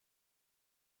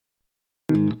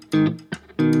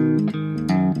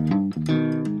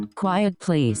Quiet,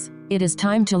 please. It is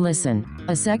time to listen.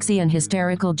 A sexy and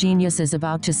hysterical genius is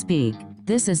about to speak.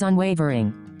 This is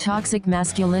Unwavering. Toxic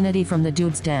masculinity from the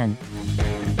dude's den.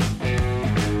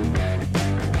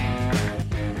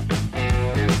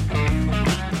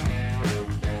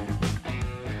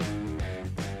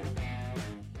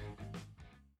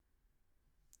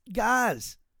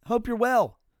 Guys, hope you're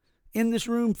well. In this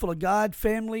room full of God,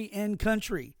 family, and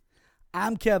country,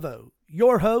 I'm Kevo,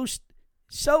 your host,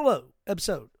 solo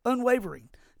episode, Unwavering,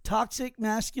 Toxic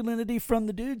Masculinity from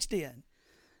the Dude's Den.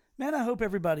 Man, I hope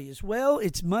everybody is well.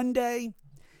 It's Monday.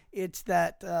 It's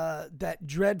that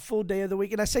dreadful day of the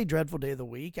week. And I say dreadful day of the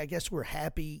week. I guess we're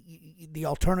happy. The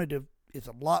alternative is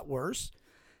a lot worse.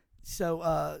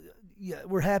 So,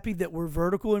 we're happy that we're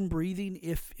vertical and breathing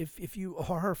if you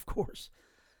are, of course.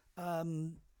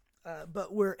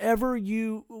 But wherever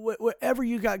you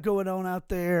got going on out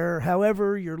there,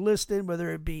 however you're listening,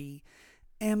 whether it be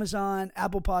Amazon,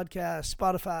 Apple Podcasts,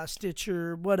 Spotify,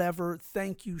 Stitcher, whatever,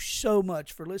 thank you so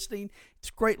much for listening. It's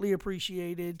greatly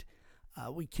appreciated.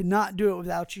 We cannot do it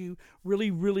without you. Really,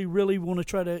 really, really want to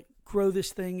try to grow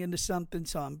this thing into something.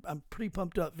 So I'm pretty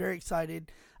pumped up, very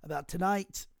excited about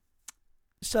tonight's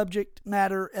subject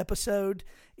matter episode.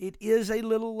 It is a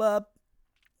little,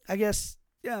 I guess,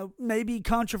 maybe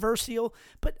controversial,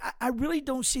 but I really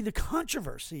don't see the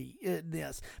controversy in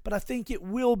this, but I think it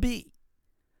will be.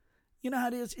 You know how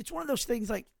it is? It's one of those things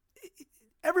like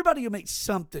everybody will make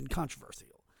something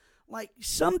controversial. Like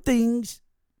some things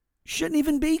shouldn't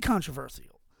even be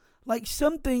controversial. Like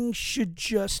some things should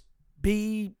just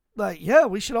be like, yeah,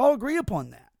 we should all agree upon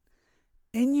that.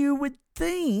 And you would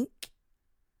think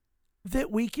that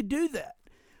we could do that.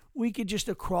 We could just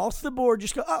across the board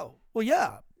just go, oh, well,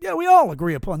 yeah, we all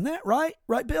agree upon that, right?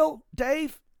 Right, Bill?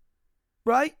 Dave?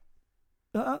 Right?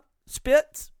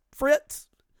 Spitz? Fritz?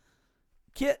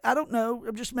 Kit? I don't know.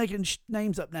 I'm just making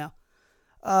names up now.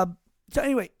 So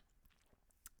anyway,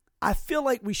 I feel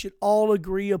like we should all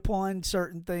agree upon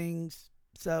certain things.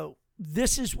 So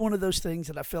this is one of those things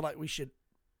that I feel like we should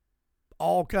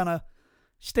all kind of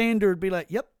standard be like,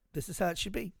 yep, this is how it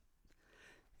should be.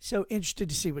 So interested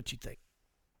to see what you think.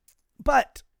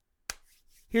 But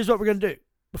here's what we're going to do.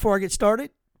 Before I get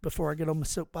started, before I get on my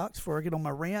soapbox, before I get on my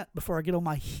rant, before I get on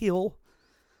my hill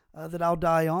that I'll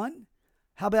die on,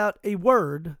 how about a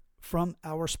word from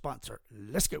our sponsor?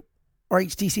 Let's go.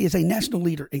 RHTC is a national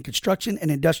leader in construction and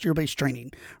industrial-based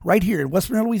training. Right here in West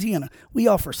Monroe, Louisiana, we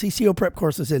offer CCO prep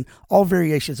courses in all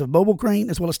variations of mobile crane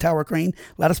as well as tower crane,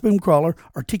 lattice boom crawler,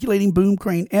 articulating boom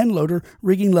crane and loader,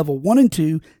 rigging level 1 and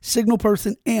 2, signal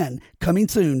person, and, coming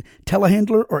soon,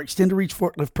 telehandler or extended reach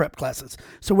forklift prep classes.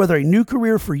 So whether a new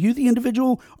career for you, the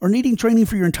individual, or needing training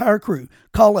for your entire crew,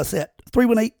 call us at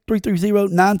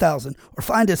 318-330-9000 or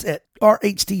find us at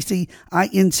rhtcinc.com.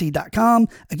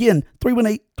 Again,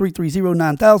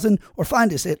 318-330-9000 or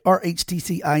find us at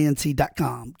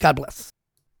rhtcinc.com. God bless.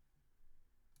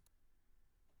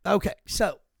 Okay,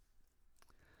 so.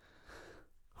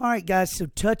 All right, guys, so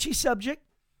touchy subject.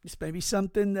 This may be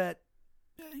something that,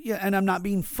 and I'm not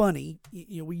being funny.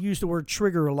 We use the word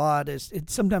trigger a lot.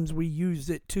 Sometimes we use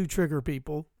it to trigger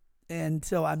people. And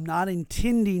so I'm not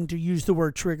intending to use the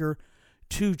word trigger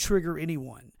to trigger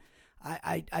anyone.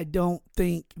 I don't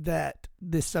think that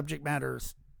this subject matter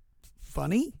is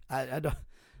funny. I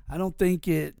don't think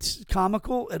it's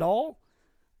comical at all.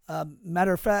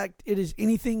 Matter of fact, it is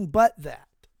anything but that.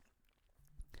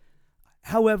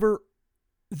 However,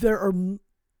 there are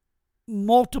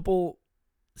multiple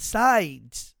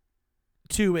sides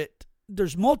to it.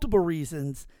 There's multiple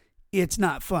reasons it's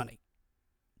not funny.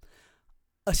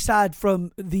 Aside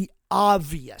from the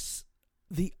obvious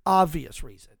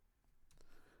reason.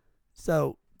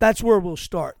 So that's where we'll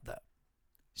start, though.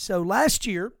 So last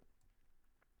year,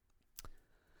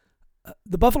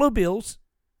 the Buffalo Bills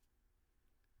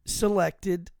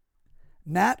selected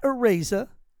Matt Araiza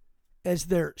as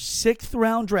their 6th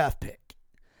round draft pick.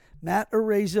 Matt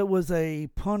Araiza was a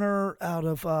punter out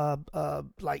of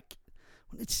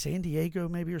it's San Diego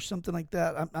maybe or something like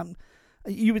that.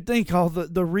 You would think all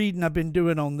the reading I've been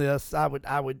doing on this, I would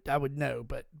know,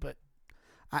 but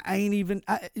I ain't even.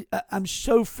 I'm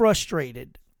so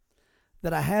frustrated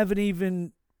that I hadn't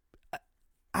even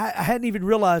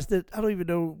realized that I don't even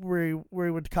know where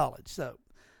he went to college. So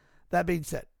that being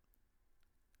said,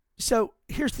 so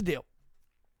here's the deal.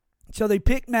 So they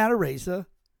picked Matt Araiza.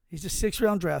 He's a 6th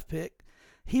round draft pick.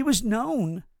 He was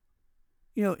known,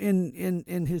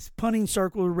 in his punting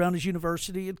circle around his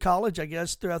university and college, I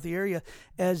guess, throughout the area,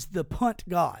 as the punt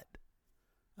god.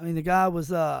 The guy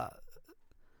was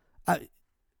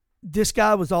this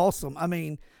guy was awesome.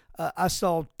 I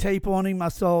saw tape on him. I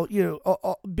saw,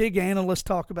 big analysts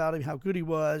talk about him, how good he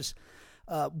was.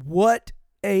 What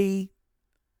an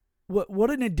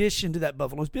addition to that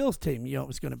Buffalo Bills team, it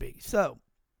was going to be. So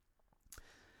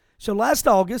last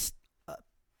August,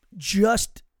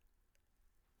 just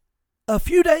a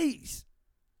few days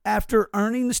after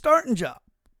earning the starting job,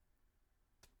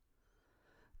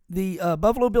 the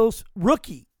Buffalo Bills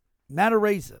rookie, Matt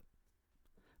Araiza,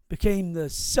 became the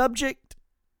subject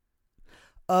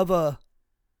of a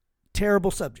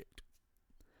terrible subject.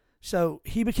 So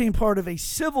he became part of a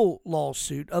civil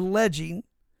lawsuit alleging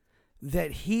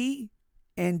that he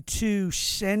and two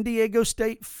San Diego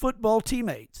State football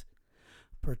teammates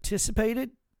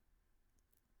participated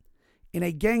in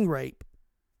a gang rape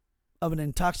of an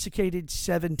intoxicated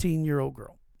 17-year-old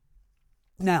girl.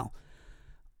 Now,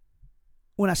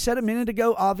 when I said a minute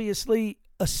ago, obviously,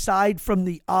 aside from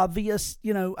the obvious,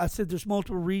 I said there's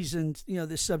multiple reasons,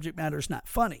 this subject matter is not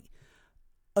funny.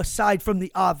 Aside from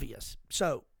the obvious.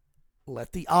 So,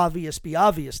 let the obvious be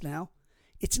obvious now.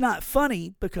 It's not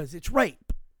funny because it's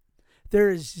rape. There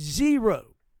is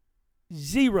zero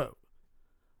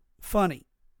funny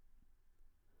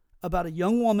about a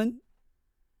young woman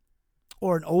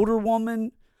or an older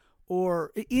woman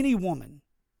or any woman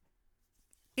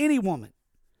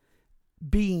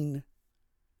being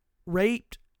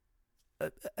raped,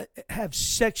 have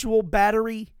sexual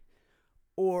battery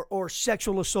or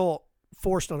sexual assault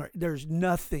forced on her. There's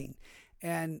nothing.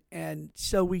 And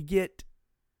so we get,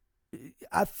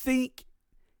 I think,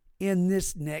 in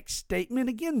this next statement,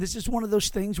 again, this is one of those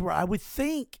things where I would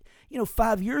think,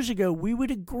 5 years ago, we would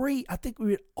agree. I think we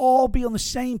would all be on the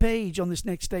same page on this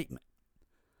next statement.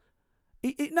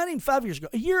 Not even 5 years ago,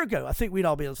 a year ago, I think we'd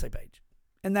all be on the same page.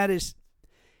 And that is,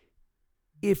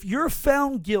 if you're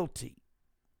found guilty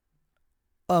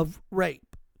of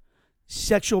rape,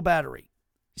 sexual battery,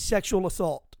 sexual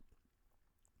assault,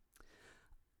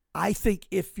 I think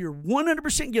if you're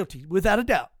 100% guilty, without a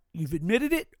doubt, you've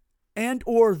admitted it, and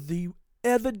or the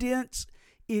evidence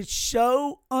is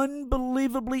so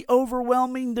unbelievably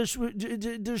overwhelming,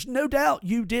 there's no doubt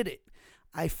you did it.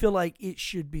 I feel like it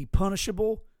should be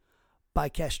punishable by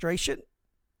castration.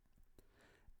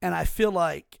 And I feel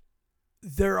like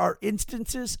there are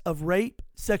instances of rape,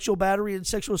 sexual battery, and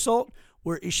sexual assault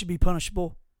where it should be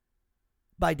punishable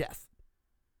by death.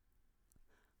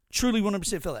 Truly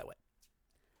 100% feel that way.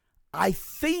 I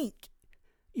think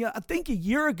a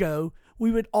year ago,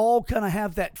 we would all kind of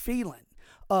have that feeling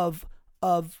of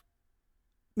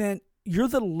man, you're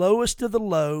the lowest of the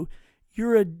low.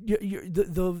 You're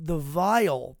the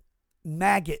vile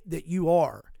maggot that you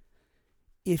are.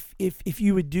 If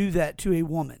you would do that to a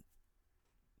woman,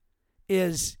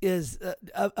 is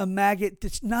a maggot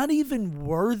that's not even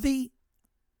worthy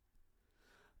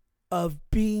of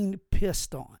being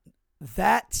pissed on.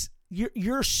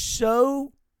 You're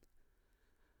so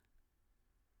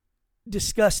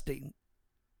disgusting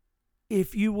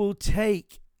if you will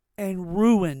take and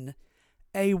ruin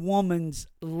a woman's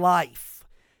life,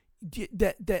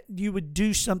 that you would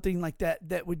do something like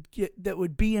that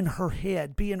would be in her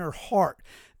head, be in her heart,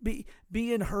 be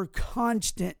in her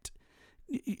constant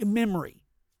memory.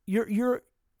 It's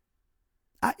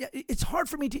hard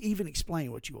for me to even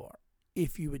explain what you are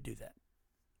if you would do that.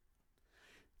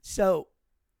 So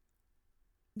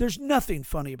there's nothing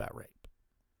funny about rape.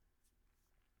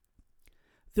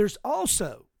 There's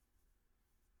also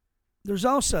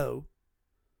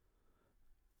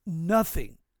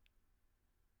nothing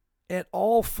at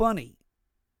all funny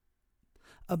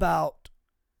about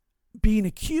being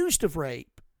accused of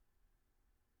rape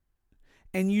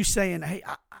and you saying, hey,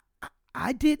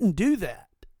 I didn't do that.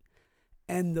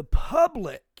 And the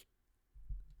public,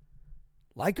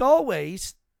 like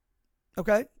always,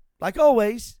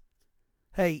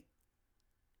 hey,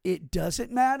 it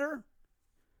doesn't matter.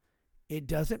 It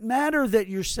doesn't matter that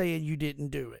you're saying you didn't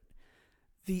do it.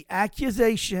 The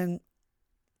accusation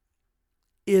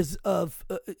is of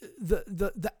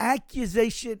the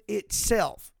accusation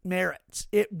itself merits.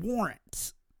 It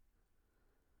warrants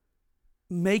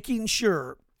making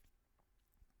sure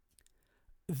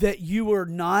that you are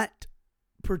not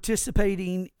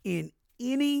participating in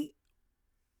any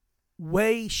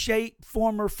way, shape,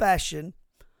 form, or fashion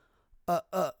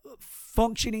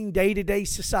functioning day-to-day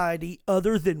society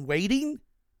other than waiting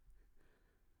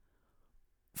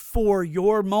for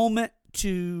your moment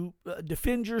to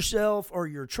defend yourself or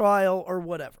your trial or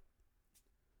whatever.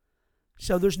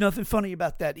 So there's nothing funny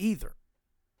about that either.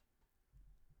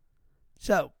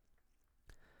 So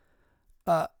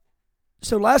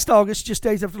last August, just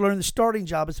days after learning the starting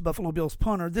job as the Buffalo Bills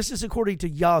punter, this is according to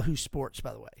Yahoo Sports,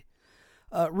 by the way.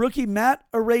 Rookie Matt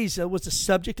Araiza was the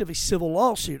subject of a civil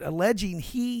lawsuit alleging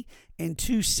he and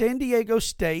two San Diego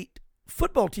State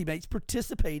football teammates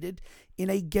participated in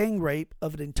a gang rape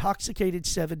of an intoxicated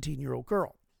 17-year-old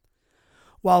girl.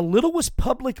 While little was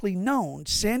publicly known,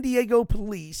 San Diego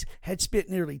police had spent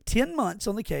nearly 10 months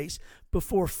on the case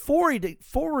before forwarding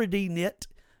it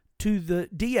to the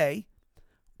DA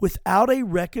without a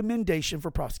recommendation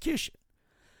for prosecution.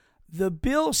 The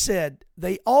bill said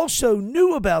they also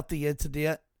knew about the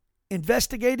incident,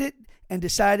 investigated, and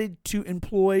decided to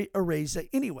employ Araiza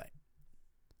anyway.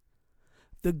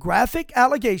 The graphic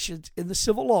allegations in the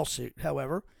civil lawsuit,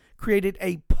 however, created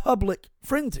a public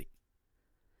frenzy.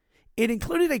 It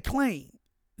included a claim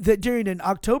that during an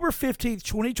October 15,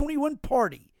 2021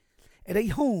 party at a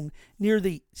home near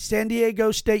the San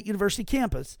Diego State University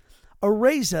campus,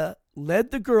 Araiza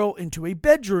led the girl into a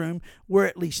bedroom where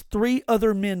at least 3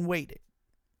 other men waited.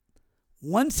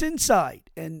 Once inside,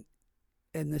 and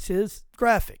this is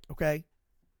graphic, okay?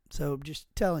 So I'm just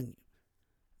telling you.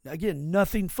 Again,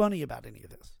 nothing funny about any of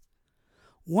this.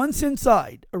 Once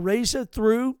inside, Araiza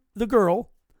threw the girl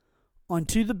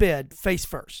onto the bed face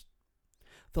first.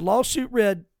 The lawsuit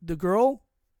read, the girl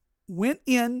went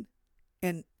in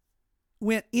and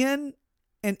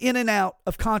out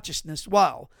of consciousness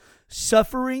while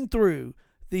suffering through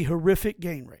the horrific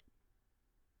gang rape.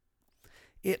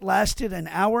 It lasted an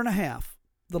hour and a half,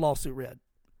 the lawsuit read,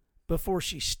 before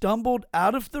she stumbled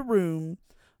out of the room,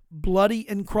 bloody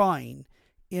and crying,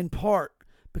 in part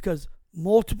because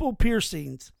multiple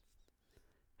piercings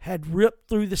had ripped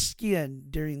through the skin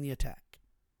during the attack.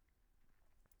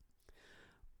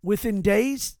 Within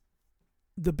days,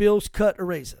 the Bills cut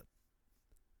Araiza,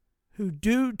 who,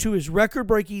 due to his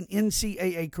record-breaking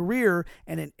NCAA career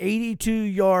and an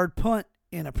 82-yard punt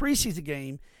in a preseason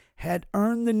game, had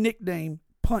earned the nickname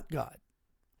Punt God.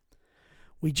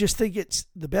 We just think it's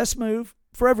the best move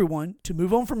for everyone to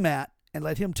move on from Matt and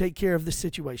let him take care of the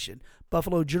situation,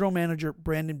 Buffalo General Manager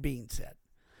Brandon Beane said.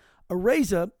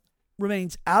 Araiza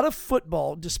remains out of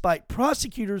football despite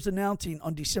prosecutors announcing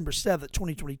on December 7,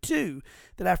 2022,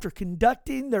 that after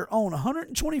conducting their own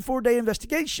 124-day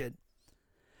investigation,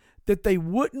 that they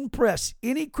wouldn't press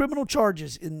any criminal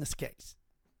charges in this case.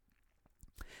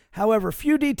 However,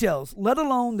 few details, let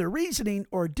alone their reasoning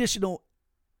or additional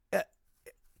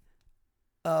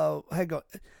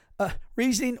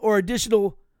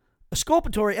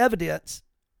exculpatory evidence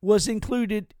was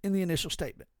included in the initial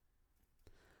statement.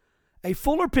 A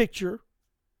fuller picture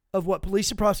of what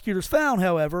police and prosecutors found,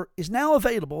 however, is now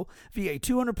available via a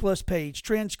 200-plus page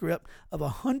transcript of a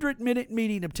 100-minute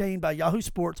meeting obtained by Yahoo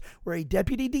Sports, where a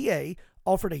deputy DA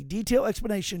offered a detailed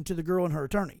explanation to the girl and her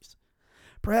attorneys.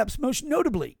 Perhaps most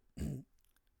notably,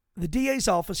 the DA's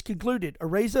office concluded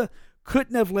Araiza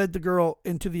couldn't have led the girl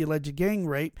into the alleged gang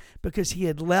rape because he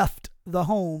had left the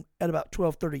home at about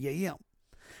 12:30 a.m.,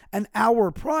 an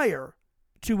hour prior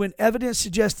to when evidence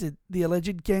suggested the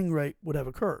alleged gang rape would have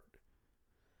occurred.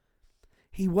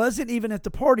 He wasn't even at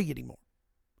the party anymore,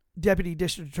 Deputy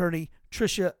District Attorney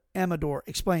Tricia Amador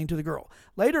explained to the girl.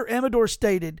 Later, Amador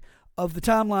stated of the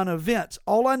timeline of events,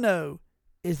 all I know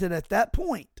is that at that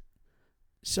point,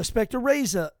 suspect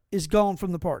Araiza is gone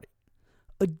from the party.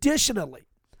 Additionally,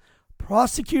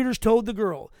 prosecutors told the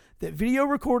girl that video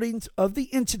recordings of the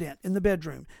incident in the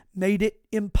bedroom made it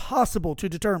impossible to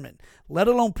determine, let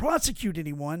alone prosecute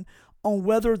anyone, on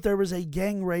whether there was a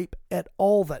gang rape at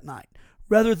all that night,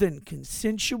 rather than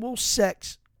consensual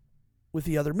sex with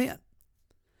the other men.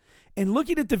 And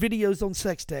looking at the videos on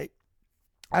sex tape,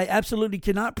 I absolutely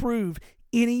cannot prove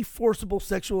any forcible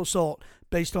sexual assault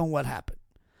based on what happened.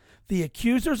 The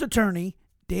accuser's attorney,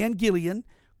 Dan Gillian,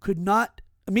 could not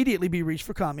immediately be reached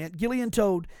for comment. Gillian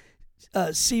told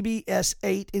CBS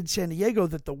 8 in San Diego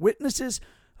that the witnesses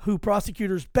who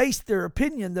prosecutors based their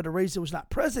opinion that Araiza was not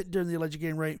present during the alleged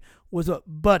gang rape was a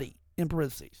buddy, in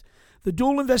parentheses. The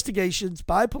dual investigations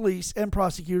by police and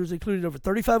prosecutors included over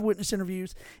 35 witness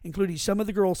interviews, including some of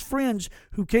the girl's friends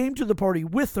who came to the party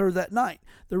with her that night.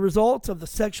 The results of the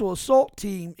sexual assault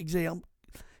team exam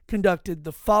conducted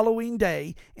the following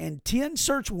day and 10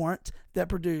 search warrants that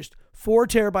produced 4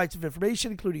 terabytes of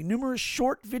information, including numerous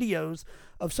short videos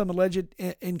of some alleged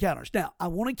encounters. Now, I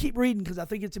want to keep reading because I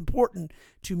think it's important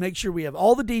to make sure we have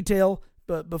all the detail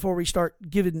before we start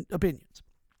giving opinions.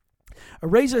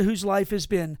 Araiza, whose life has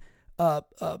been that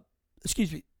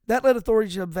led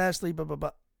authorities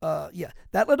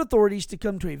to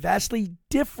come to a vastly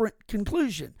different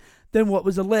conclusion than what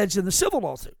was alleged in the civil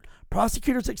lawsuit.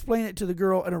 Prosecutors explained it to the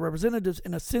girl and her representatives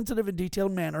in a sensitive and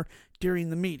detailed manner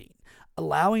during the meeting,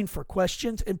 allowing for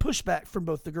questions and pushback from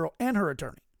both the girl and her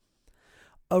attorney.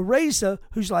 Araiza,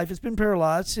 whose life has been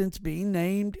paralyzed since being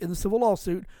named in the civil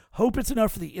lawsuit, hope it's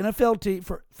enough for the NFL team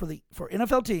for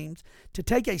NFL teams to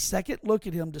take a second look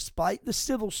at him despite the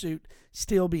civil suit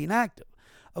still being active.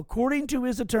 According to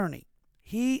his attorney,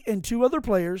 he and 2 other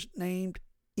players named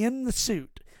in the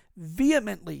suit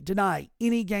vehemently deny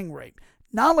any gang rape,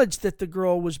 knowledge that the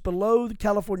girl was below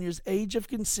California's age of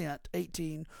consent,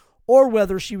 18, or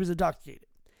whether she was intoxicated.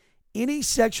 Any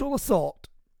sexual assault,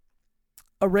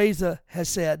 Araiza has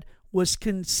said, was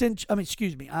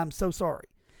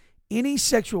Any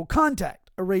sexual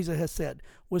contact, Araiza has said,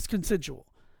 was consensual.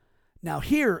 Now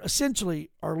here,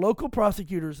 essentially, are local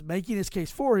prosecutors making his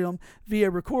case for him via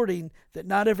recording that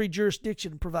not every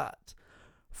jurisdiction provides.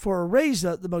 For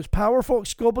Araiza, the most powerful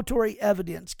exculpatory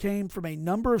evidence came from a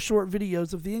number of short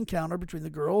videos of the encounter between the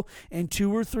girl and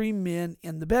 2 or 3 men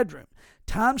in the bedroom.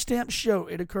 Timestamps show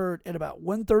it occurred at about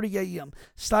 1:30 a.m.,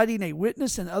 citing a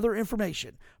witness and other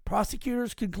information.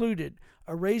 Prosecutors concluded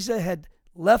Araiza had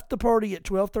left the party at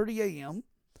 12:30 a.m.,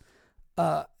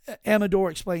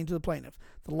 Amador explained to the plaintiff.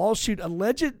 The lawsuit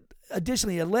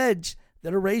additionally alleged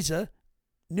that Araiza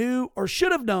knew or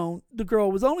should have known the girl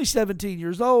was only 17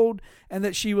 years old and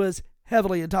that she was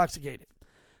heavily intoxicated.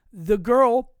 The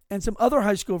girl and some other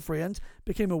high school friends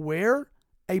became aware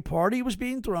a party was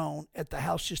being thrown at the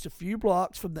house just a few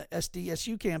blocks from the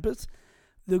SDSU campus.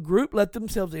 The group let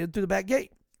themselves in through the back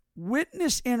gate.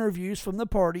 Witness interviews from the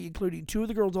party, including 2 of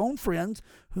the girl's own friends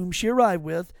whom she arrived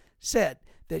with, said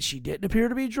that she didn't appear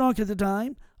to be drunk at the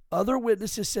time. Other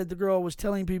witnesses said the girl was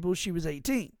telling people she was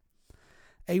 18.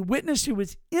 A witness who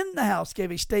was in the house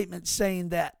gave a statement saying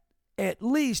that at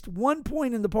least one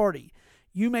point in the party,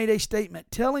 you made a statement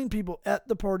telling people at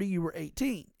the party you were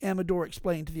 18, Amador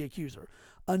explained to the accuser.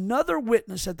 Another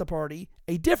witness at the party,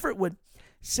 a different one,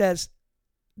 says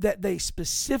that they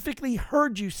specifically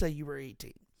heard you say you were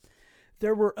 18.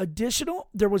 There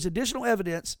was additional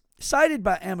evidence cited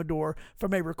by Amador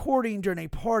from a recording during a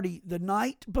party the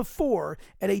night before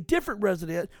at a different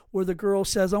residence where the girl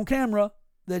says on camera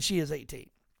that she is 18.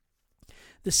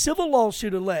 The civil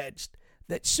lawsuit alleged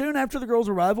that soon after the girl's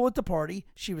arrival at the party,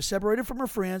 she was separated from her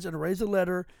friends and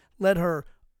Araiza led her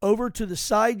over to the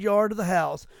side yard of the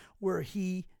house where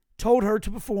he told her to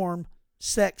perform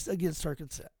sex against her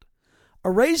consent.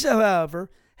 Araiza, however,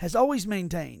 has always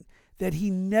maintained that he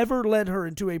never led her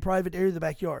into a private area of the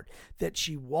backyard, that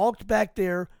she walked back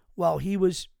there while he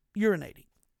was urinating.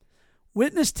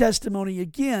 Witness testimony,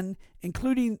 again,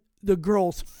 including the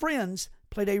girl's friends,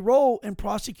 played a role in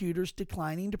prosecutors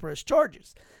declining to press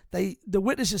charges. The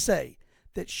witnesses say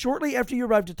that shortly after you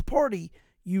arrived at the party,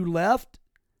 you left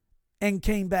and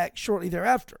came back shortly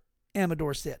thereafter,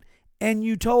 Amador said. And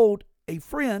you told a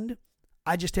friend,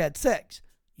 I just had sex.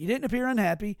 You didn't appear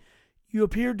unhappy. You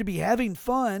appeared to be having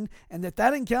fun, and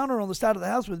that encounter on the side of the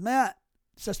house with Matt,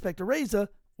 suspect Araiza,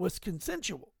 was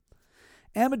consensual.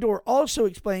 Amador also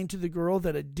explained to the girl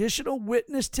that additional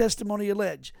witness testimony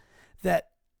alleged that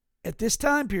at this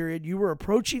time period, you were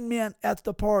approaching men at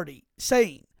the party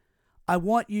saying, I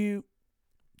want you.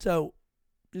 So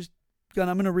I'm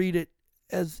going to read it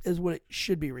as what it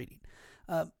should be reading.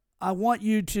 I want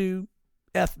you to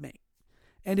F me.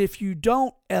 And if you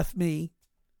don't F me,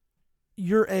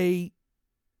 you're a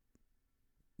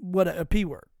P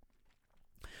word.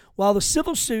 While the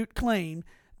civil suit claimed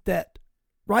that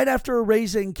right after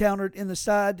Araiza encountered in the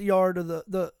side yard of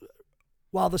the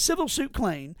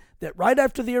Araiza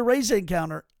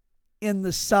encounter in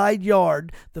the side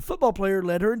yard, the football player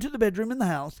led her into the bedroom in the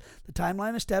house. The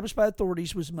timeline established by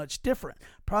authorities was much different.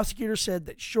 Prosecutors said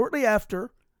that shortly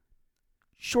after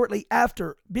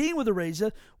being with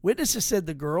Araiza, witnesses said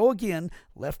the girl again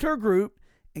left her group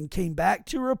and came back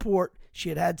to report she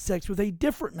had had sex with a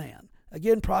different man.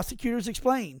 Again, prosecutors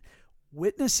explained.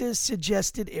 Witnesses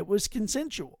suggested it was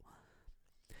consensual.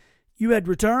 You had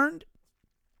returned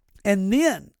and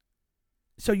then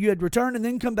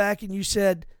come back and you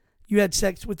said you had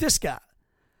sex with this guy.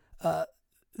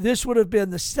 This would have been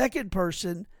the second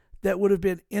person that would have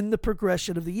been in the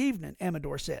progression of the evening,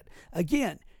 Amador said.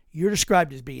 Again, you're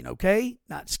described as being okay,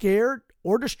 not scared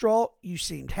or distraught. You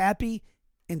seemed happy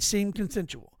and seemed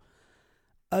consensual.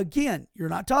 Again, you're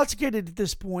not intoxicated at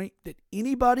this point that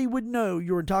anybody would know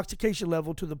your intoxication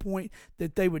level to the point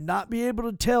that they would not be able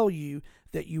to tell you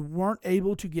that you weren't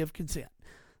able to give consent.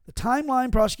 The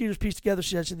timeline prosecutors pieced together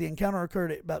suggested the encounter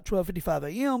occurred at about 12:55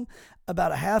 a.m.,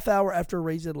 about a half hour after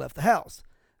Araiza had left the house.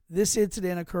 This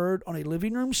incident occurred on a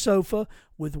living room sofa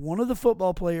with one of the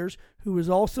football players who was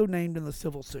also named in the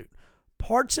civil suit.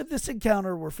 Parts of this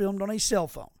encounter were filmed on a cell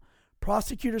phone.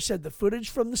 Prosecutors said the footage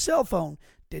from the cell phone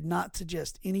did not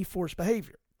suggest any forced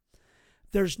behavior.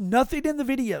 There's nothing in the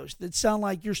videos that sound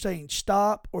like you're saying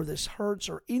stop or this hurts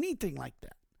or anything like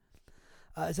that.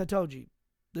 As I told you,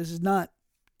 this is not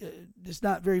it's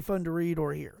not very fun to read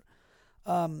or hear.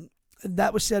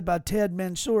 That was said by Ted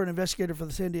Mansour, an investigator for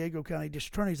the San Diego County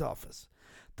District Attorney's Office.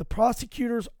 The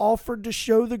prosecutors offered to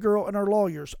show the girl and her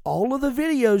lawyers all of the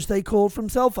videos they culled from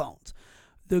cell phones.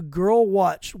 The girl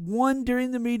watched one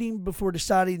during the meeting before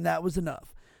deciding that was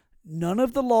enough. None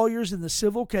of the lawyers in the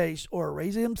civil case or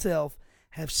Araiza himself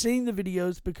have seen the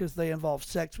videos because they involve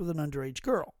sex with an underage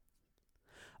girl.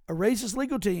 Araiza's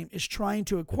legal team is trying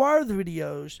to acquire the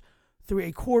videos through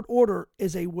a court order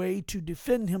as a way to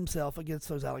defend himself against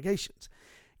those allegations.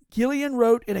 Gillian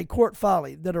wrote in a court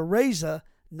filing that Araiza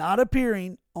not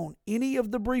appearing on any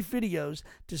of the brief videos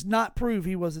does not prove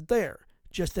he wasn't there,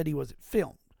 just that he wasn't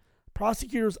filmed.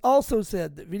 Prosecutors also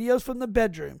said that videos from the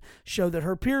bedroom show that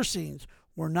her piercings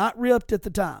were not ripped at the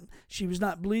time. She was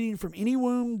not bleeding from any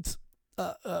wounds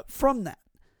from that.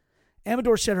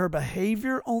 Amador said her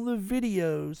behavior on the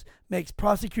videos makes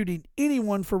prosecuting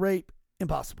anyone for rape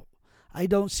impossible. I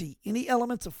don't see any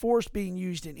elements of force being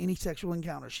used in any sexual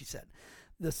encounter, she said.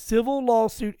 The civil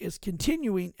lawsuit is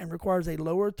continuing and requires a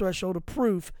lower threshold of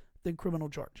proof than criminal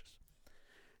charges.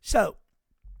 So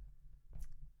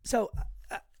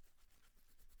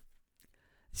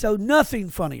nothing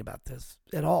funny about this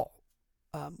at all.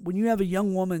 When you have a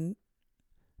young woman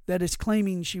that is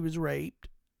claiming she was raped,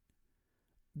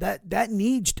 that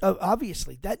needs to,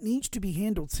 obviously that needs to be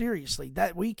handled seriously.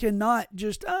 That we cannot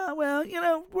just were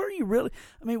you really?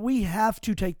 I mean, we have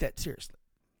to take that seriously.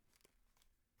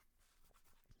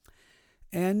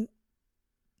 And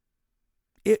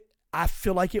I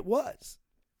feel like it was.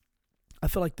 I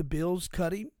feel like the Bills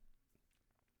cut him.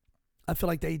 I feel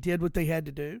like they did what they had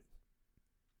to do.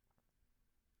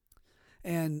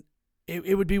 And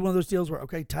it would be one of those deals where,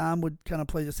 okay, time would kind of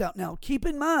play this out. Now, keep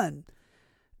in mind,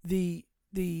 the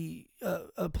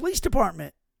police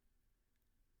department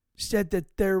said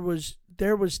that there was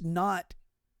nothing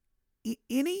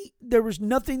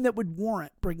that would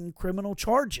warrant bringing criminal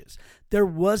charges. There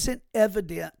wasn't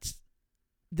evidence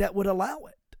that would allow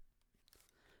it.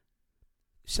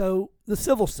 So the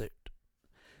civil suit.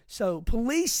 So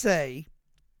police say,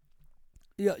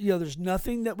 there's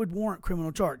nothing that would warrant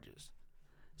criminal charges.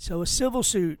 So a civil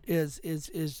suit is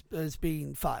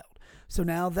being filed. So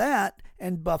now that,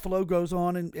 and Buffalo goes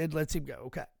on and lets him go.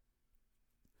 Okay.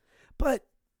 But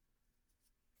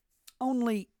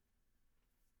only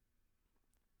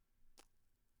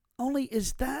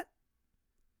is that,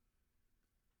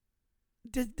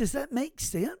 does that make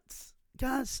sense,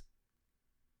 guys?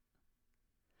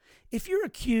 If you're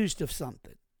accused of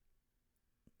something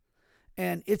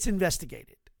and it's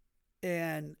investigated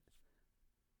and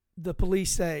the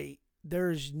police say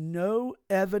there's no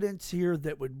evidence here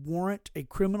that would warrant a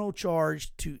criminal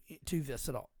charge to this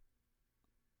at all,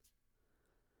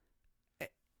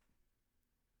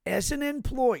 as an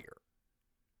employer,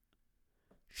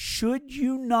 should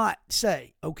you not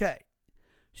say, okay,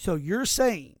 so you're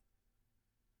saying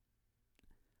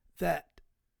that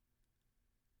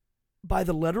by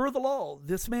the letter of the law,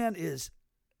 this man is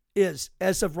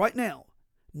as of right now,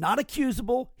 not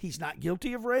accusable. He's not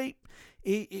guilty of rape.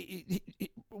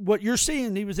 What you're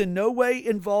seeing, he was in no way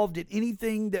involved in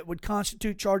anything that would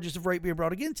constitute charges of rape being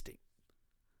brought against him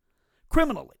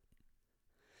criminally.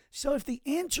 So if the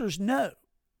answer is no,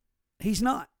 he's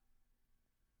not,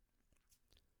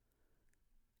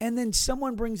 and then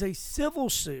someone brings a civil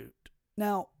suit.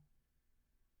 Now,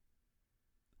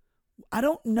 I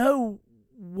don't know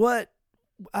what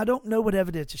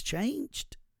evidence has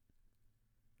changed,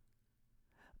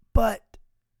 but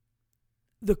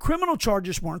the criminal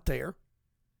charges weren't there.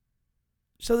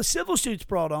 So the civil suit's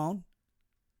brought on,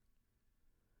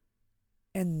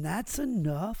 and that's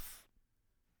enough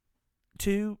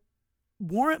to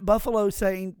warrant Buffalo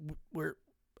saying, we're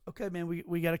okay, man,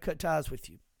 we got to cut ties with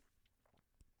you.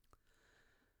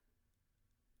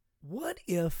 What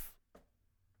if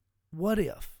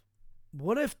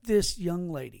this young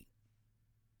lady's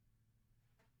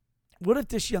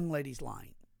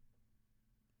lying?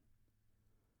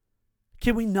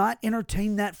 Can we not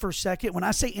entertain that for a second? When I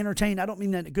say entertain, I don't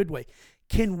mean that in a good way.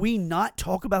 Can we not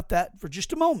talk about that for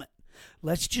just a moment?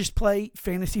 Let's just play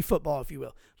fantasy football, if you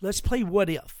will. Let's play what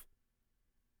if.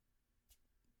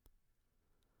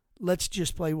 Let's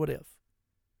just play what if.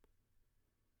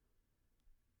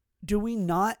 Do we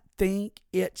not think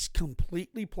it's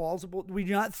completely plausible? Do we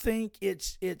not think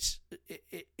it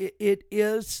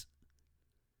is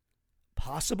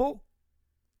possible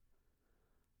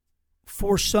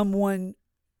for someone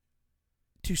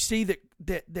to see that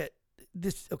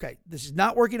this is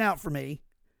not working out for me.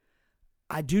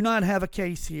 I do not have a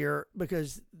case here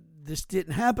because this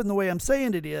didn't happen the way I'm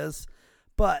saying it is,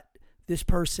 but this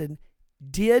person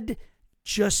did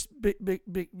just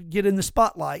get in the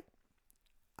spotlight.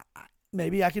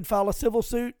 Maybe I could file a civil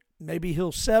suit. Maybe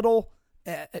he'll settle.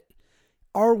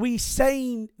 Are we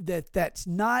saying that that's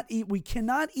not, we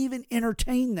cannot even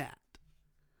entertain that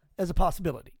as a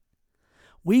possibility?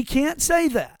 We can't say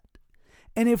that.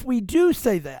 And if we do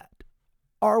say that,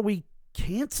 are we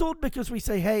canceled because we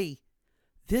say, hey,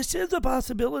 this is a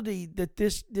possibility that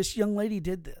this young lady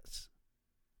did this?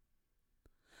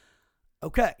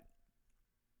 Okay.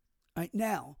 All right,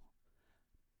 now,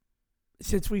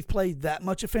 since we've played that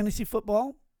much of fantasy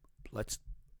football, let's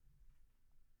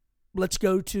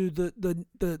go to the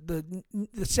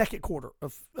second quarter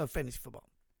of fantasy football.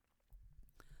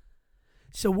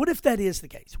 So what if that is the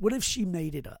case? What if she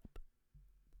made it up?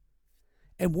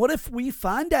 And what if we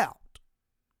find out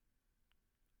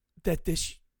that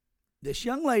this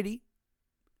young lady,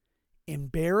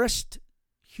 embarrassed,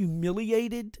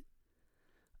 humiliated,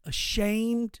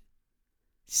 ashamed,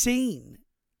 seen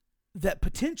that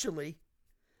potentially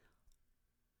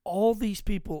all these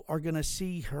people are going to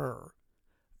see her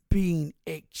being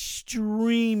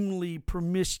extremely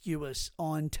promiscuous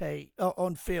on tape,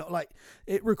 on film, like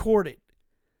it recorded.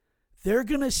 They're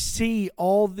going to see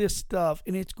all this stuff,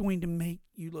 and it's going to make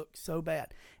you look so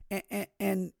bad.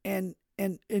 And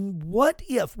what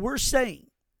if we're saying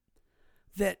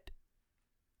that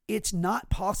it's not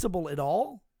possible at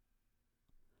all,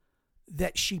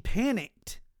 that she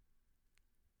panicked,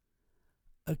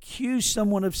 accused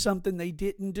someone of something they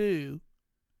didn't do,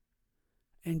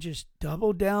 and just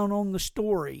doubled down on the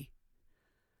story?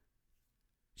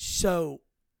 So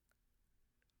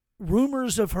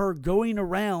rumors of her going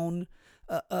around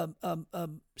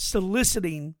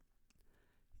soliciting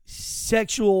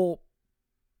sexual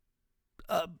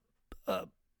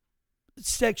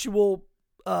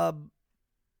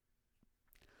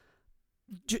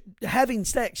having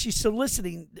sex, she's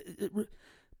soliciting.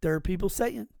 There are people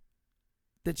saying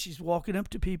that she's walking up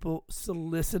to people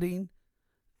soliciting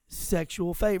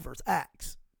sexual favors,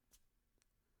 acts.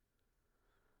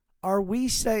 Are we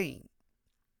saying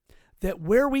that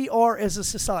where we are as a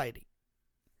society,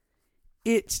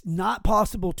 it's not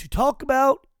possible to talk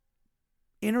about,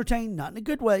 entertain, not in a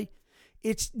good way?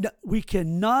 We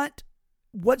cannot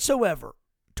whatsoever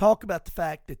talk about the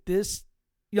fact that this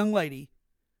young lady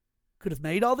could have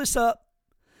made all this up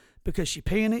because she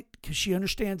panicked, because she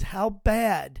understands how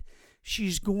bad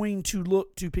she's going to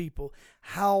look to people,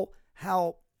 how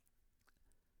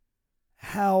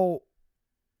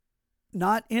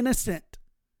not innocent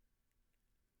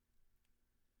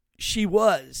she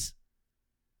was,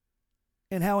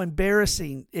 and how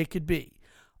embarrassing it could be.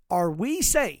 Are we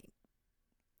saying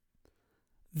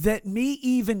that me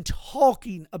even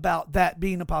talking about that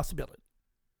being a possibility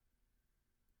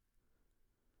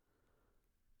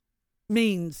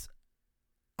means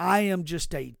I am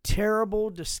just a terrible,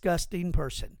 disgusting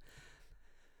person?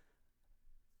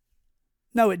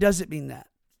 No, it doesn't mean that.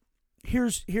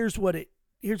 Here's what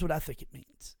I think it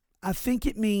means. I think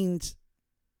it means,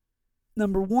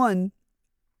 number one,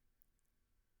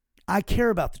 I care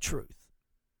about the truth.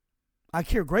 I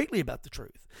care greatly about the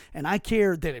truth. And I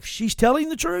care that if she's telling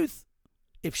the truth,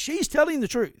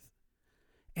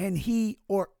 and he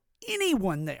or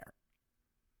anyone there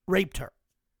raped her,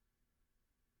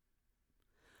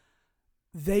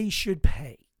 they should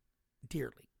pay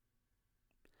dearly.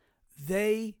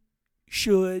 They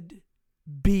should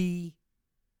be,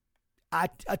 I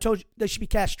told you, they should be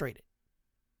castrated.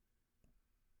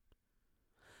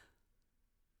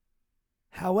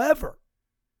 However,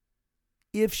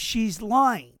 if she's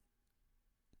lying,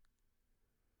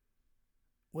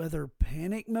 whether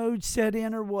panic mode set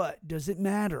in or what, doesn't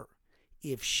matter.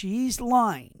 If she's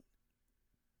lying,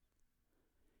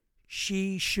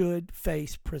 she should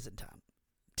face prison time.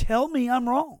 Tell me I'm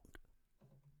wrong.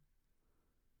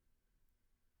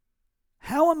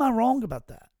 How am I wrong about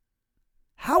that?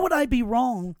 How would I be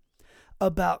wrong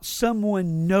about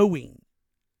someone knowing?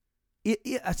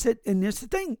 I said, and this is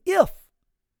the thing,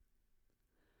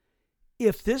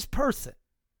 if this person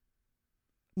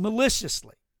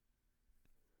maliciously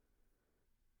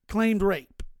claimed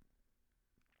rape,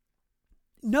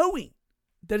 knowing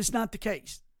that it's not the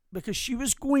case, because she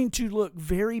was going to look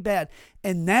very bad,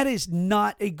 and that is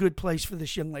not a good place for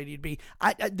this young lady to be.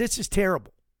 This is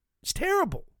terrible. It's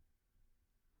terrible.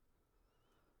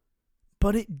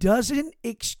 But it doesn't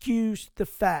excuse the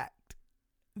fact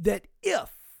that if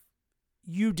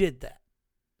you did that,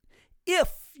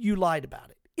 if you lied about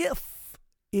it, if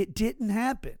it didn't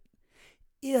happen,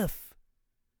 if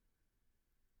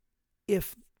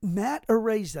Matt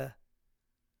Araiza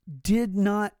did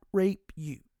not rape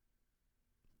you,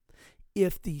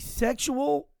 if the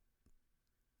sexual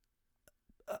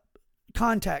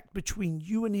contact between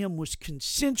you and him was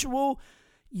consensual,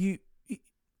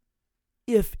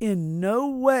 if in no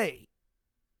way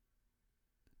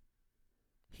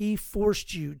he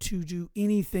forced you to do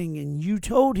anything and you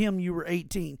told him you were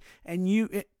 18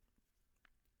 and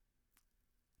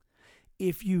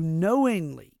if you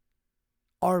knowingly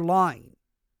are lying,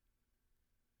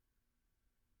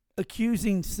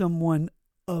 accusing someone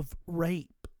of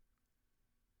rape,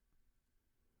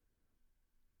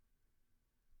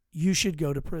 you should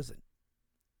go to prison.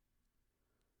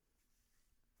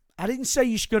 I didn't say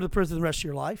you should go to prison the rest of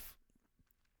your life.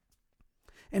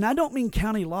 And I don't mean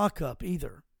county lockup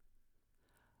either.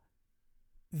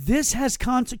 This has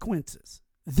consequences.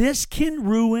 This can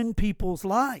ruin people's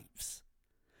lives.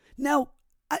 Now,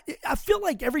 I feel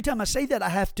like every time I say that, I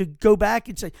have to go back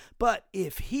and say, but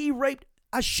if he raped,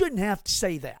 I shouldn't have to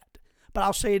say that. But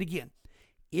I'll say it again.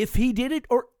 If he did it,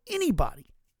 or anybody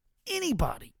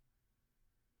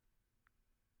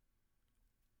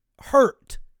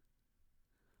hurt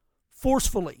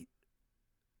forcefully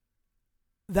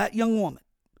that young woman,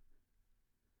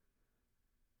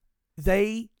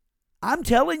 I'm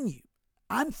telling you,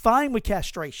 I'm fine with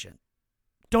castration.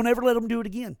 Don't ever let them do it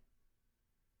again.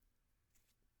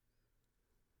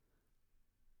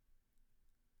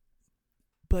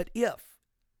 But if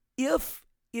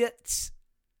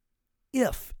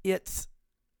it's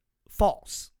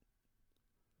false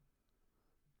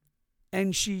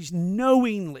and she's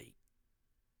knowingly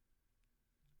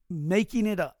making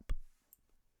it up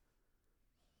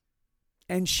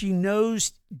and she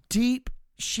knows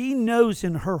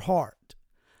in her heart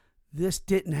this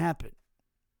didn't happen,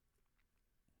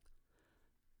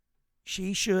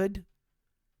 she should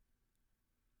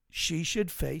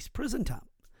face prison time.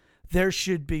 There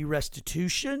should be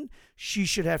restitution. She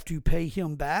should have to pay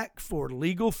him back for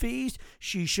legal fees.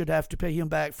 She should have to pay him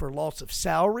back for loss of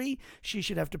salary. She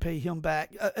should have to pay him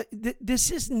back.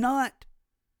 This isn't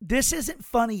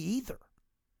funny either.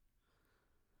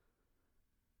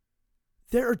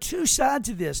 There are two sides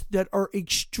of this that are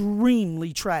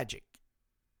extremely tragic.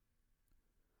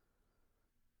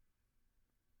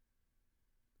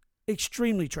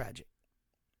 Extremely tragic.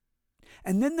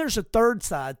 And then there's a third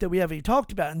side that we haven't even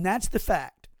talked about, and that's the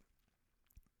fact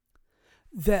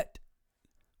that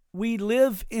we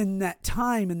live in that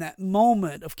time, in that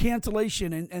moment of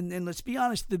cancellation, and let's be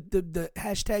honest, the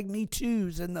hashtag Me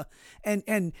Too's and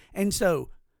so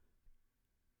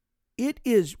it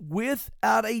is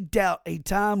without a doubt a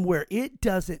time where it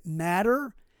doesn't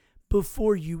matter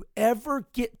before you ever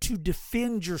get to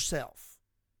defend yourself.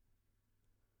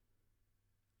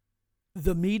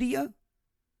 The media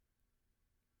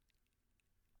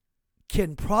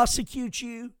can prosecute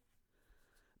you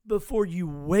before you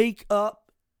wake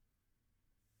up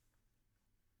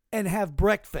and have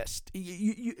breakfast.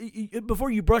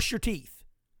 Before you brush your teeth.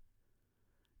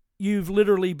 You've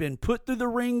literally been put through the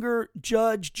ringer,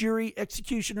 judge, jury,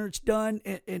 executioner. It's done,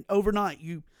 and overnight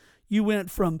you went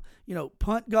from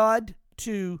punt god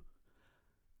to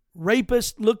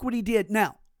rapist. Look what he did.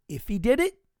 Now, if he did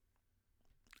it,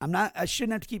 I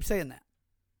shouldn't have to keep saying that.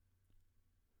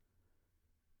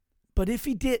 But if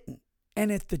he didn't,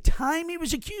 and at the time he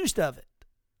was accused of it,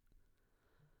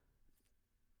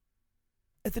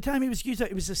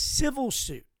 it was a civil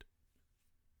suit.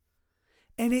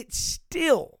 And it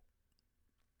still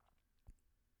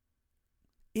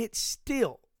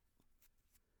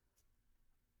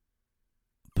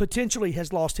potentially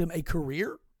has lost him a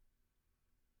career.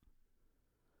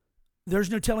 There's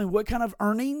no telling what kind of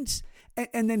earnings.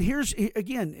 And then here's,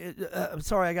 again, I'm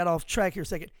sorry, I got off track here a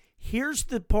second. Here's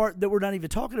the part that we're not even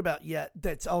talking about yet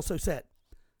that's also said.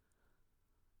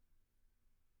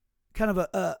 Kind of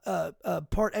a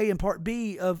part A and part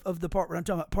B of the part where I'm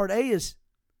talking about. Part A is,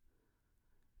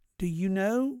 do you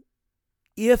know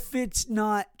if it's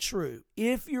not true,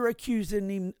 if you're accusing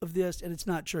him of this and it's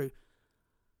not true,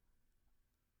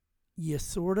 you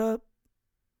sort of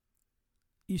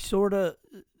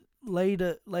laid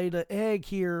a egg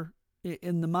here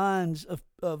in the minds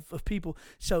of people.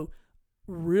 So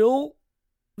real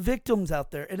victims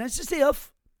out there, and that's just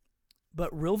if, but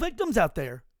real victims out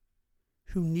there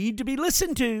who need to be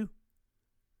listened to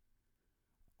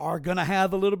are going to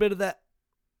have a little bit of that,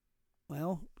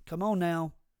 well, come on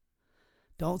now.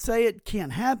 Don't say it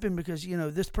can't happen because,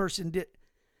 this person did.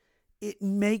 It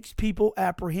makes people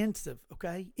apprehensive,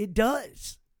 okay? It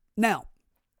does. Now,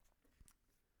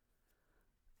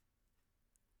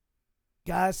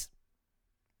 guys,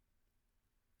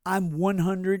 I'm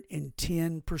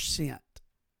 110%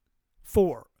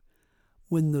 for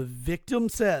when the victim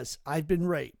says, I've been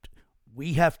raped,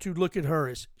 we have to look at her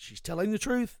as she's telling the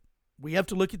truth. We have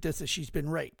to look at this as she's been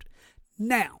raped.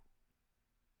 Now,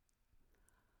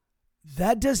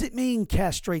 that doesn't mean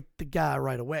castrate the guy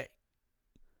right away.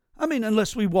 I mean,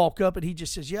 unless we walk up and he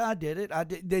just says, yeah, I did it.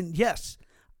 Then yes,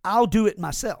 I'll do it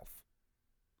myself.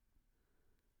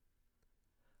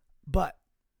 But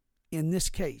in this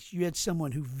case, you had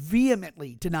someone who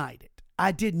vehemently denied it.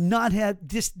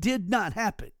 This did not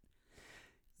happen.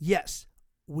 Yes,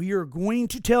 we are going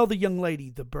to tell the young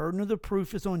lady the burden of the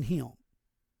proof is on him.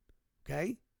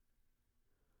 Okay?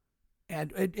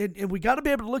 And we got to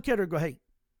be able to look at her and go, hey,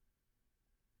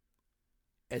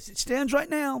 as it stands right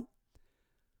now,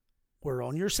 we're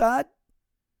on your side.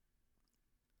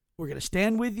 We're going to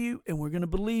stand with you, and we're going to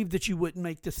believe that you wouldn't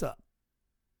make this up.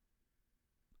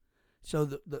 So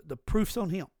the proof's on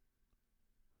him.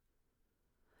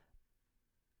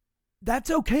 That's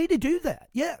okay to do that,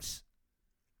 yes.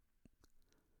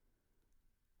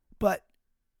 But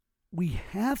we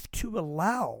have to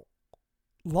allow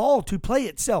law to play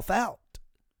itself out.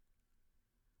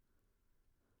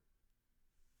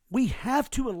 We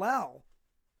have to allow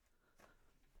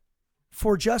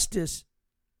for justice,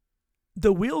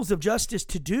 the wheels of justice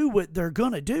to do what they're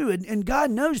going to do. And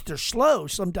God knows they're slow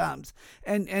sometimes.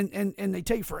 And they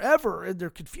take forever and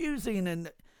they're confusing.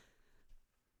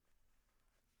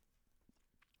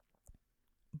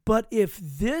 But if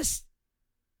this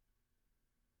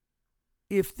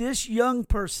young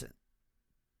person,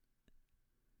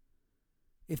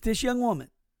 if this young woman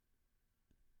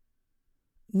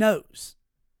knows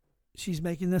she's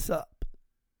making this up,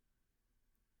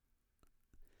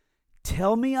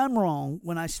 tell me I'm wrong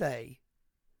when I say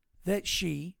that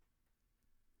she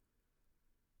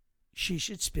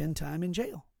should spend time in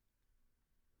jail.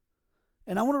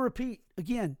 And I want to repeat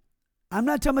again, I'm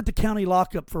not talking about the county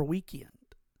lockup for a weekend.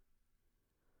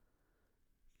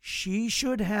 She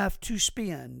should have to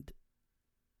spend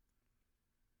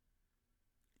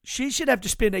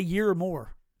a year or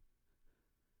more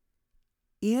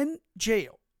in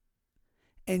jail.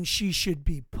 And she should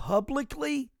be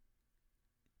publicly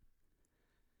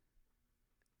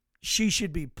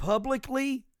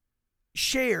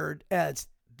shared as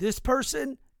this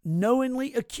person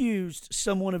knowingly accused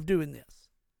someone of doing this.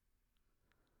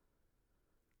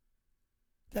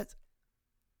 That's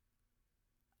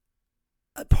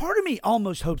part of me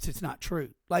almost hopes it's not true.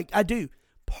 Like, I do.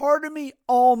 Part of me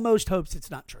almost hopes it's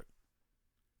not true.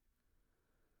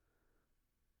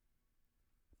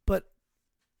 But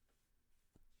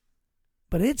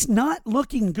it's not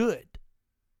looking good.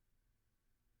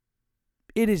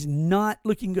 It is not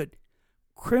looking good.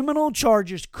 Criminal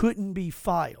charges couldn't be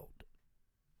filed.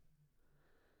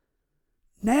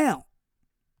 Now,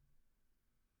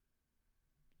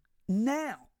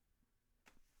 you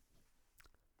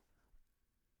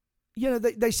know,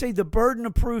 they say the burden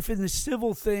of proof in the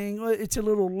civil thing, it's a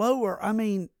little lower. I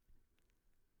mean,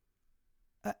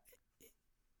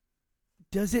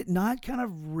 does it not kind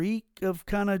of reek of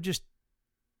kind of just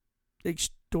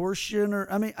extortion? Or,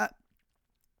 I mean,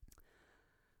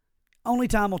 only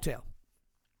time will tell.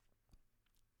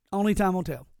 Only time will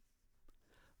tell.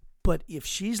 But if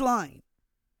she's lying,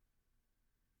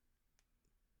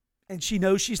 and she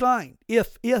knows she's lying, I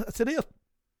said if,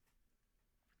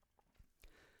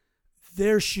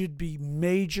 there should be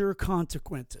major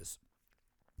consequences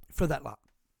for that lie.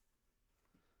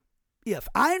 If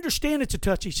I understand it's a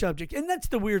touchy subject, and that's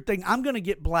the weird thing, I'm going to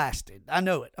get blasted. I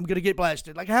know it. I'm going to get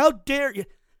blasted. Like, how dare you?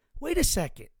 Wait a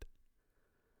second.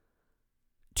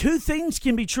 Two things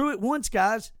can be true at once,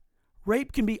 guys.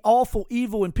 Rape can be awful,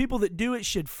 evil, and people that do it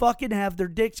should fucking have their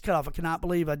dicks cut off. I cannot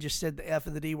believe I just said the F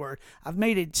and the D word. I've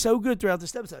made it so good throughout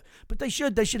this episode. But they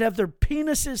should have their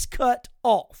penises cut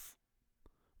off.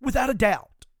 Without a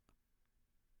doubt.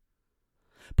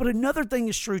 But another thing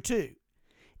is true too.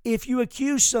 If you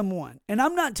accuse someone, and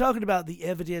I'm not talking about the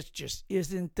evidence just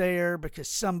isn't there because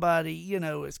somebody,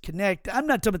 is connected. I'm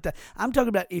not talking about that. I'm talking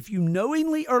about if you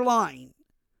knowingly are lying,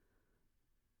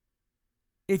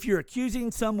 if you're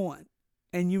accusing someone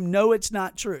and you know it's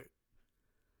not true,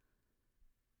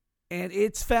 and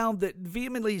it's found that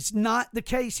vehemently it's not the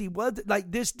case, he was,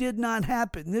 like, this did not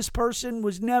happen. This person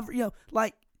was never,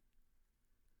 like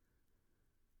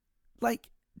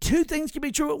two things can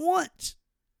be true at once.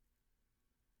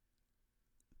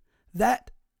 That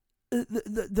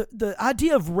the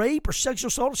idea of rape or sexual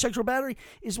assault or sexual battery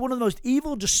is one of the most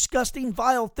evil, disgusting,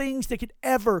 vile things that could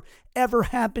ever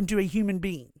happen to a human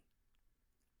being.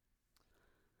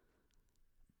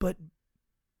 But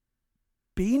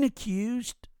being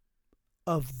accused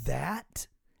of that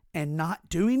and not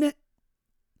doing it,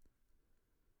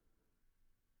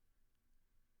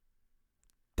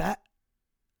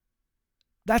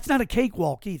 that's not a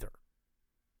cakewalk either.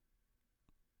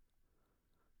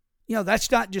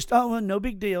 That's not just, oh, well, no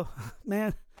big deal,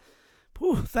 man.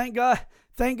 Whew, thank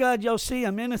God y'all see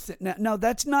I'm innocent now. No,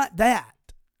 that's not that.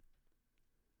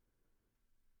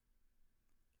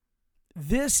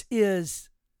 This is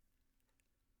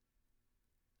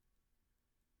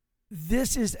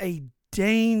a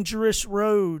dangerous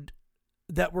road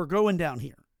that we're going down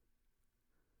here.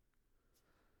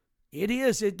 It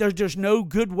is. There's no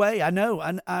good way. I know.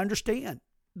 I understand.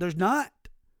 There's not.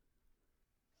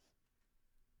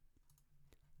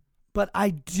 But I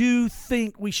do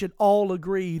think we should all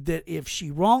agree that if she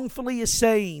wrongfully is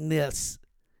saying this,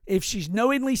 if she's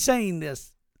knowingly saying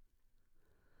this,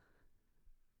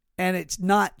 and it's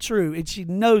not true, and she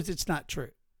knows it's not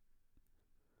true,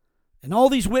 and all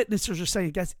these witnesses are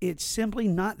saying, guys, it's simply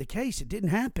not the case. It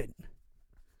didn't happen.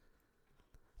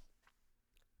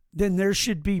 Then there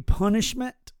should be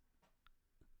punishment.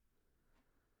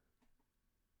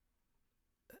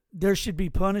 There should be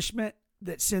punishment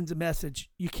that sends a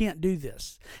message. You can't do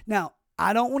this. Now,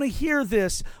 I don't want to hear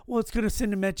this. Well, it's going to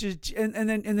send a message, and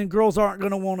then girls aren't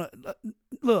going to want to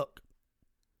look.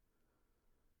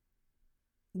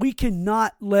 We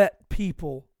cannot let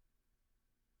people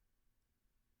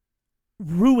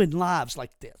ruin lives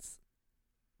like this.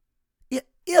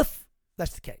 If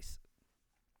that's the case.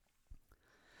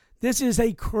 This is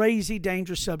a crazy,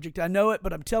 dangerous subject. I know it,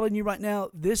 but I'm telling you right now,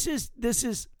 this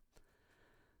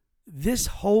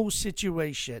whole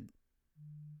situation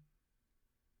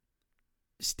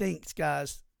stinks,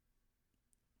 guys.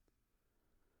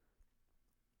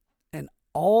 And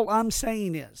all I'm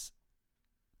saying is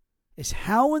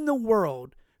how in the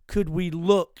world could we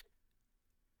look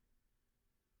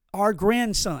our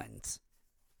grandsons,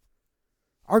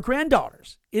 our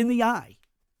granddaughters in the eye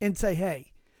and say, hey,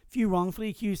 if you wrongfully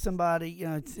accuse somebody,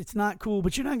 it's not cool,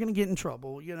 but you're not going to get in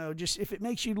trouble. Just if it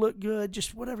makes you look good,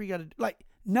 just whatever you got to do. Like,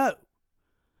 no.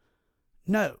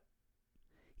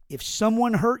 If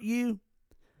someone hurt you,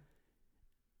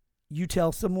 you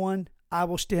tell someone, I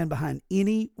will stand behind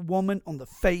any woman on the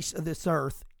face of this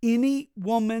earth. Any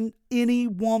woman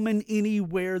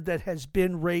anywhere that has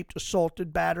been raped,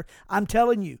 assaulted, battered. I'm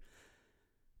telling you,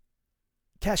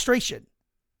 castration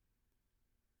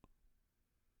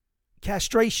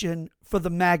for the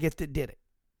maggot that did it.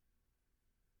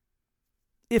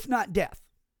 If not death.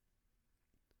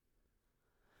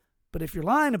 But if you're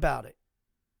lying about it,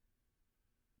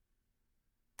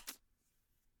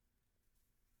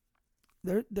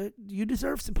 you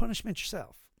deserve some punishment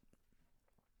yourself.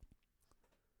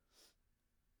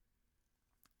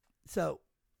 So,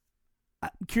 I'm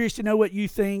curious to know what you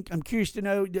think. I'm curious to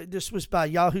know, this was by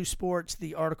Yahoo Sports,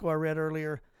 the article I read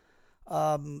earlier.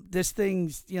 This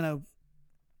thing's,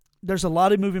 there's a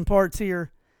lot of moving parts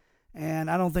here,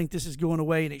 and I don't think this is going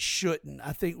away, and it shouldn't.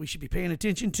 I think we should be paying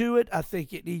attention to it. I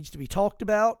think it needs to be talked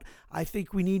about. I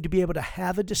think we need to be able to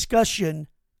have a discussion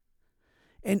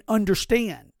and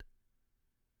understand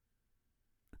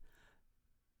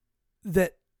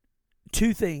that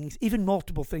two things, even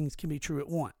multiple things, can be true at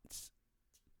once.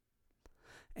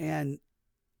 And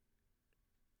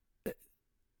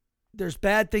there's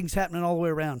bad things happening all the way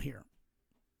around here.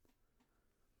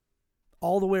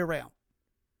 All the way around.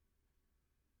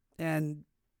 And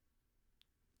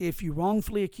if you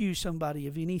wrongfully accuse somebody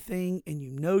of anything and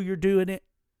you know you're doing it,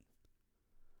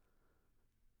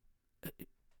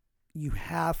 you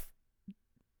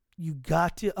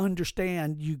got to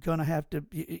understand you're going to have to,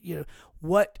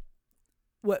 what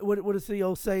is the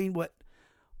old saying? What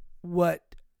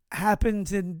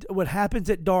happens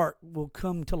at dark will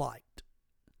come to light.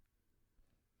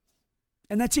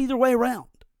 And that's either way around.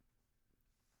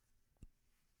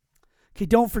 Okay,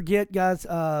 don't forget, guys,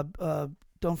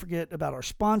 don't forget about our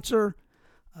sponsor,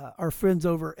 our friends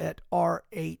over at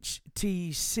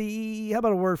RHTC. How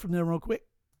about a word from them real quick?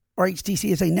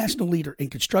 RHTC is a national leader in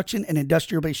construction and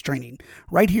industrial-based training.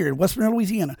 Right here in West Monroe,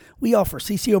 Louisiana, we offer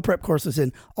CCO prep courses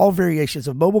in all variations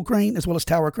of mobile crane as well as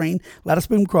tower crane, lattice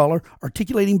boom crawler,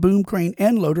 articulating boom crane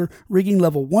and loader, rigging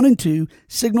level 1 and 2,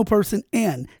 signal person,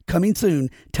 and, coming soon,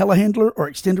 telehandler or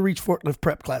extended reach forklift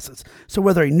prep classes. So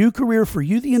whether a new career for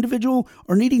you, the individual,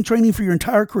 or needing training for your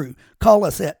entire crew, call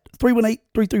us at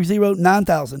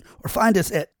 318-330-9000 or find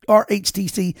us at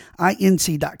rhtcinc.com.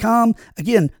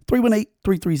 Again,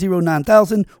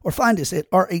 318-330-9000 or find us at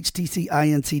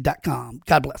rhtcinc.com.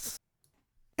 God bless.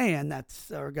 And that's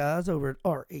our guys over at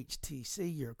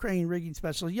RHTC, your crane rigging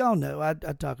specialist. Y'all know I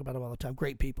talk about them all the time.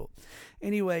 Great people.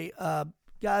 Anyway,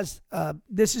 guys,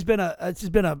 this has been I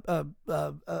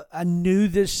knew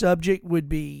this subject would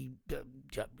be.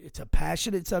 It's a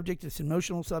passionate subject. It's an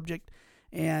emotional subject,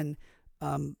 and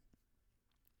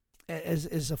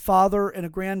As a father and a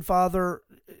grandfather,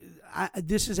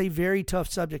 this is a very tough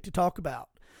subject to talk about,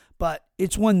 but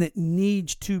it's one that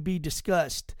needs to be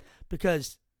discussed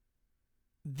because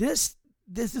this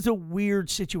is a weird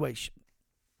situation.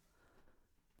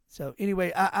 So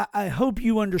anyway, I hope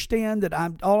you understand that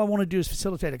all I want to do is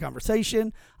facilitate a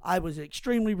conversation. I was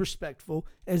extremely respectful,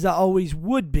 as I always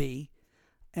would be,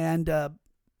 and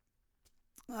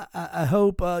I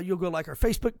hope you'll go like our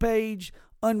Facebook page,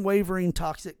 Unwavering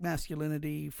Toxic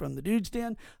Masculinity from the Dude's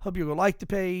Den. Hope you'll go like the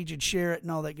page and share it and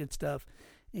all that good stuff.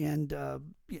 And,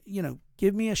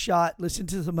 give me a shot. Listen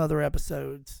to some other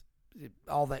episodes.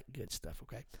 All that good stuff,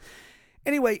 okay?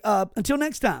 Anyway, until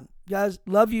next time, guys,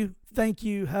 love you. Thank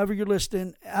you. However you're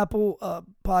listening, Apple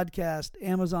Podcast,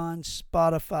 Amazon,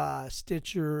 Spotify,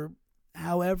 Stitcher,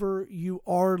 however you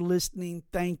are listening,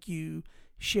 thank you.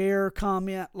 Share,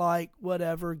 comment, like,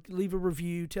 whatever. Leave a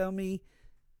review. Tell me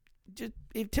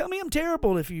I'm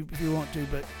terrible if you want to,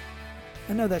 but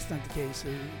I know that's not the case. So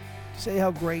say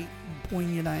how great and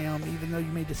poignant I am, even though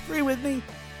you may disagree with me.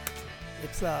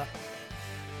 It's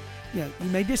you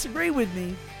may disagree with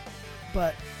me,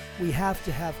 but we have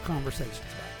to have conversations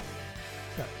about it.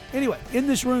 So anyway, in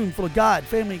this room full of God,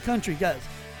 family, and country, guys,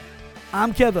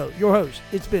 I'm Kevo, your host.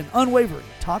 It's been Unwavering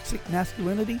Toxic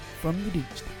Masculinity from the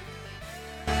Dude's Den.